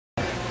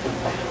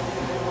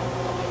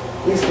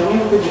Please tell me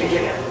what the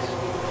JJF is.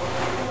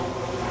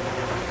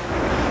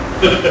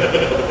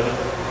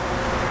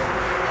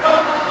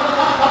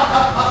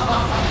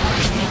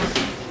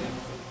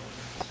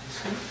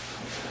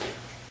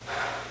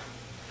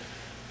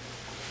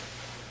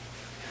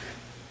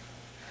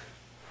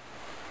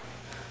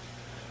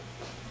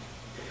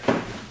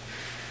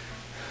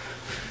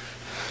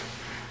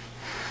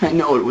 I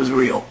know it was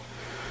real.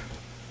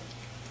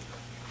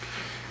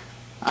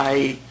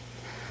 I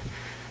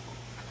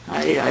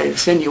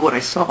send you what I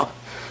saw.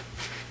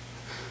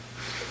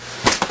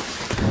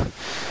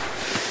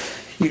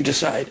 You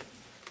decide.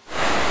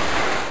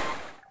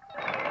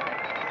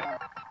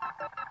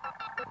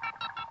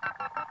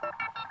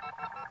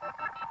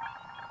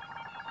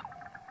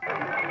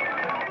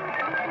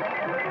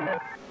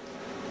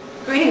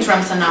 Greetings,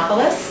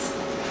 Rumsonopolis.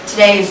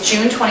 Today is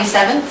June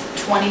 27th,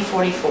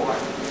 2044.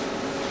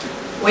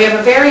 We have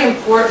a very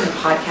important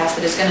podcast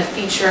that is going to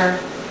feature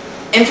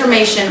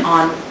information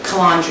on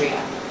Kilandria.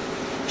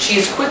 She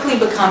is quickly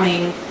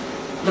becoming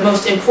the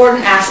most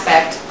important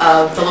aspect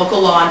of the local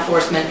law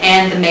enforcement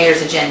and the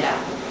mayor's agenda.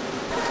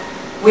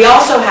 We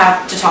also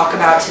have to talk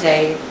about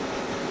today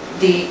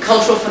the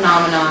cultural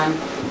phenomenon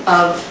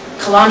of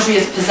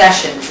Kilandria's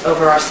possessions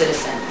over our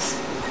citizens.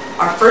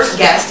 Our first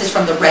guest is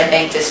from the Red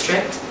Bank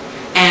district,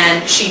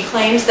 and she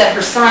claims that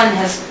her son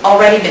has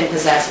already been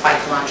possessed by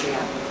Kilandria.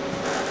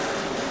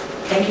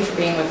 Thank you for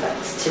being with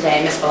us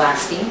today, Miss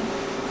Velasky.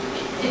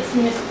 It's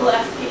Miss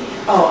Velasky.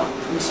 Oh,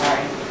 I'm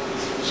sorry.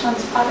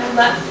 Sean's father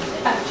left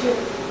after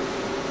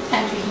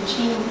he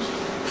changed.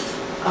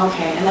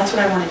 Okay, and that's what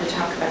I wanted to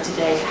talk about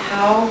today.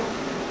 How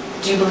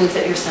do you believe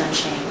that your son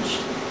changed?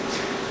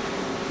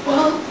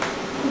 Well,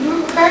 we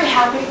were very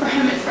happy for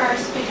him at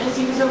first because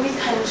he was always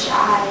kind of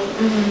shy,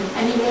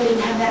 and he really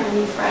didn't have that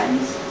many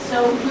friends.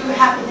 So we were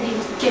happy that he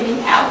was getting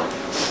out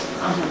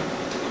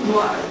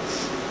more.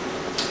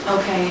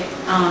 Okay,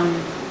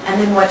 and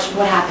then what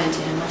happened to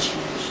him? What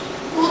changed?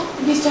 Well,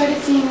 we started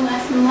seeing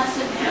less and less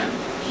of him.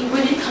 He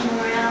wouldn't come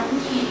around.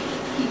 He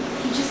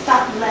just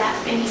stopped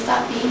laughing. He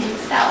stopped being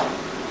himself.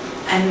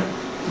 And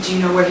do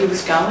you know where he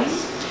was going?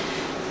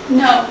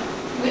 No.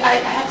 I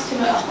asked him,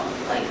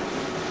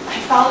 I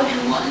followed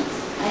him once.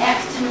 I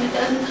asked him a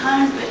dozen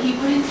times, but he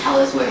wouldn't tell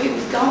us where he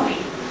was going.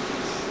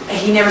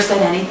 He never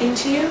said anything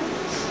to you?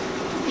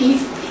 He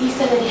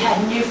said that he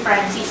had new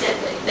friends. He said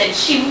that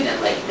she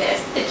wouldn't like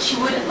this, that she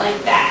wouldn't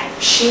like that.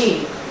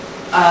 She?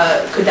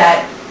 Could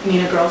that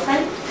mean a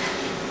girlfriend?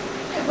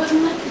 It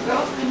wasn't like a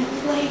girlfriend.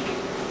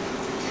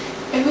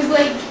 It was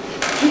like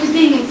he was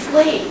being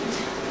enslaved.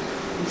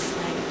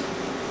 Enslaved.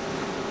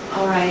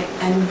 All right.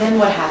 And then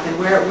what happened?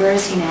 Where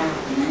is he now?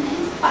 And then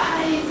his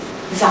eyes.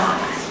 His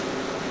eyes.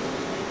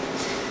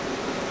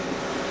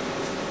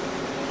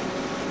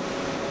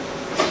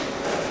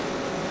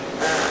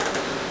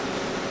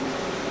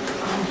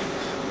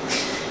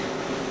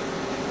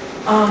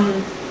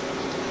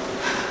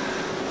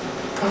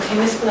 Okay,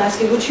 Miss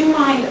Velasky, would you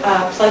mind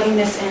plugging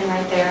this in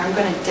right there? I'm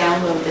going to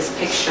download this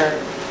picture.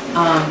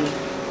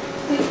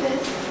 Like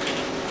this?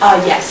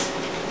 Yes.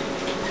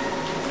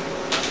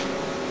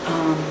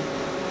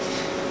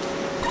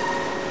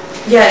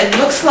 Yeah, it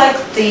looks like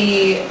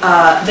the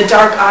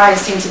dark eyes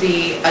seem to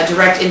be a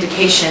direct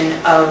indication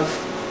of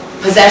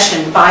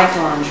possession by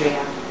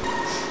Kilandria.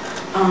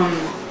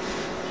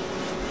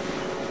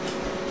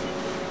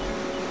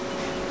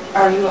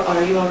 Are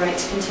you all right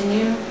to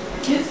continue?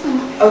 Yes,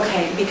 I'm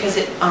okay. Because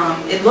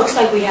it looks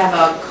like we have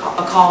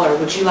a caller.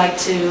 Would you like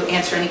to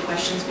answer any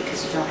questions?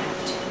 Because you don't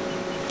have to.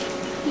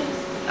 Yes.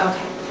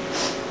 Okay.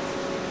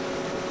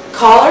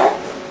 Caller,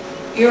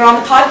 you're on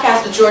the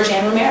podcast with George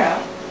and Romero.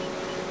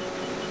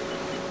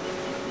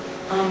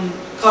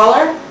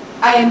 Caller?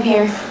 I am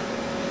here.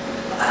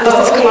 This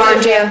is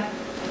Kilandria.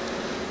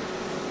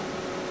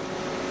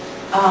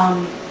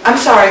 I'm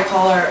sorry,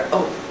 caller.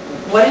 Oh,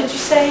 what did you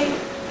say?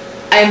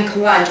 I am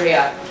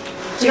Kilandria.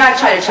 Do not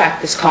try to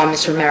track this call,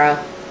 Miss Romero.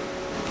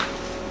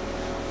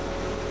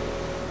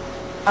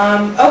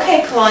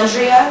 Okay,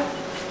 Kilandria.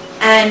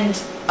 And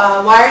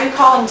why are you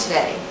calling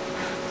today?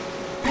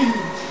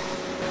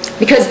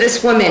 Because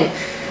this woman,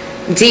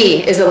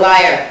 Dee, is a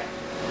liar.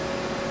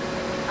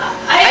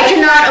 I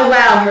cannot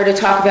allow her to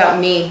talk about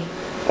me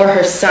or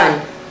her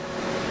son.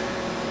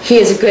 He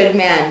is a good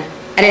man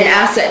and an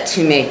asset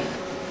to me.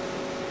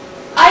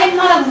 I am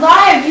not a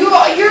liar.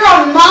 You're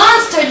a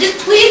monster. Just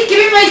please give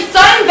me my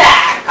son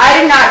back. I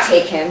did not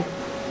take him.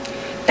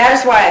 That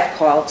is why I've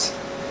called.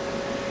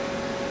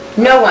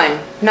 No one,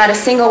 not a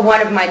single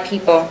one of my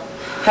people,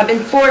 have been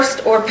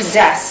forced or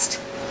possessed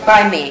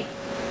by me,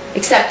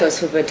 except those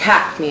who have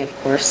attacked me, of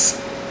course.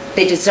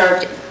 They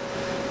deserved it.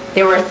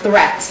 They were a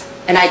threat,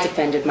 and I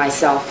defended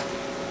myself.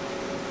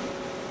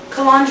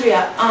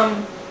 Kilandria,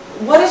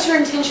 what is your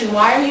intention?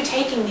 Why are you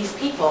taking these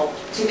people?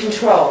 To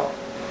control.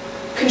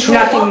 Control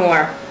Nothing what?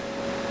 more.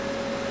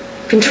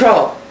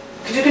 Control.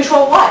 To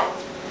control what?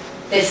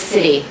 This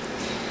city.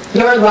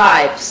 Your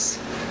lives.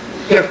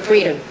 Your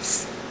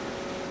freedoms.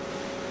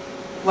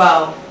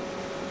 Well,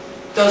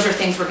 those are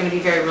things we're going to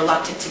be very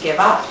reluctant to give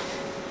up.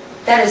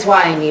 That is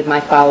why I need my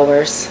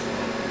followers.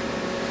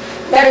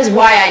 That is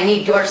why I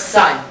need your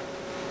son.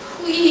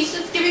 Please,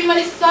 just give me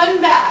my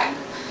son back.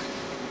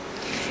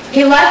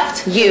 He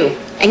left you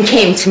and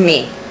came to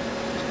me.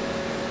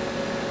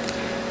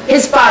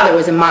 His father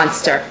was a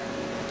monster,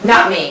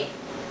 not me.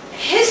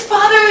 His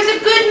father is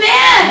a good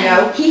man.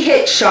 No, he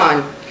hit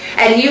Sean,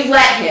 and you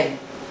let him.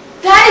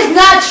 That is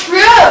not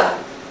true.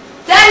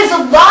 That is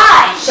a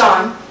lie.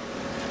 Sean,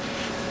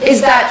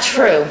 is that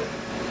true?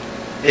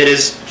 It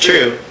is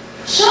true.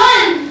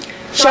 Sean!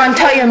 Sean,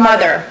 tell your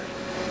mother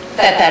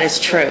that that is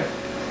true.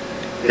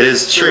 It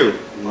is true,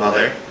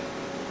 Mother.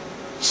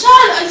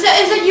 Sean, is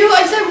that you?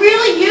 Is that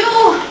really you?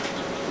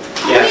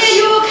 Yes. Honey, are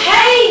you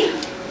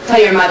okay?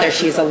 Tell your mother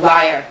she's a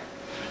liar.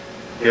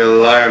 You're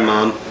a liar,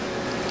 Mom.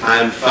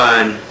 I'm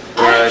fine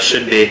where I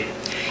should be.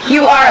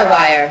 You are a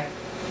liar.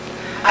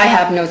 I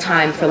have no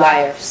time for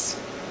liars.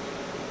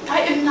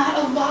 I am not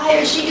a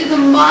liar. She is a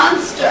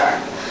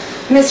monster.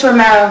 Miss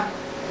Romero,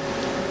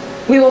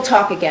 we will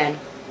talk again,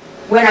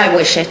 when I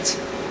wish it.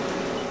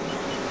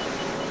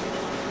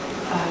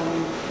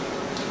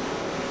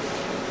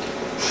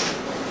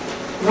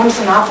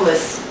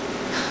 Rumsonopoulos.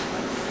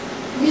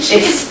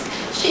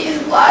 She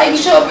is lying.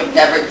 Sean would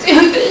never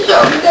do this.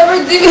 Sean would never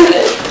do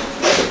this.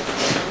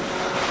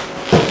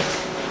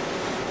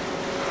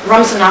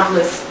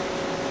 Rumsonopoulos,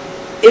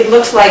 it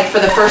looks like for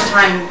the first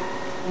time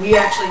we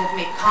actually have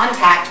made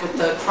contact with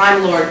the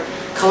crime lord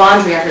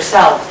Kilandria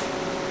herself.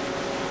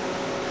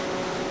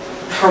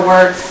 Her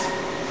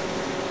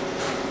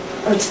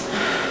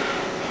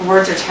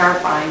words are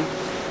terrifying.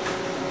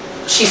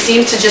 She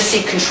seems to just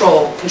seek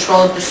control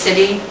of the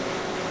city,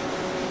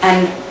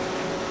 and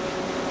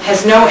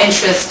has no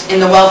interest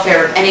in the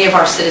welfare of any of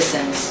our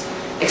citizens,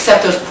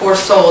 except those poor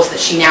souls that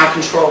she now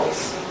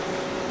controls.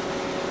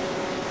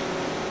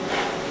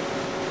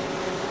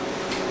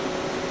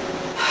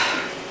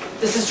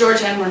 This is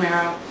George N.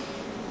 Romero,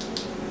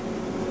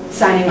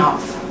 signing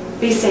off.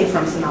 Be safe,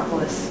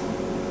 Rumsonopoulos.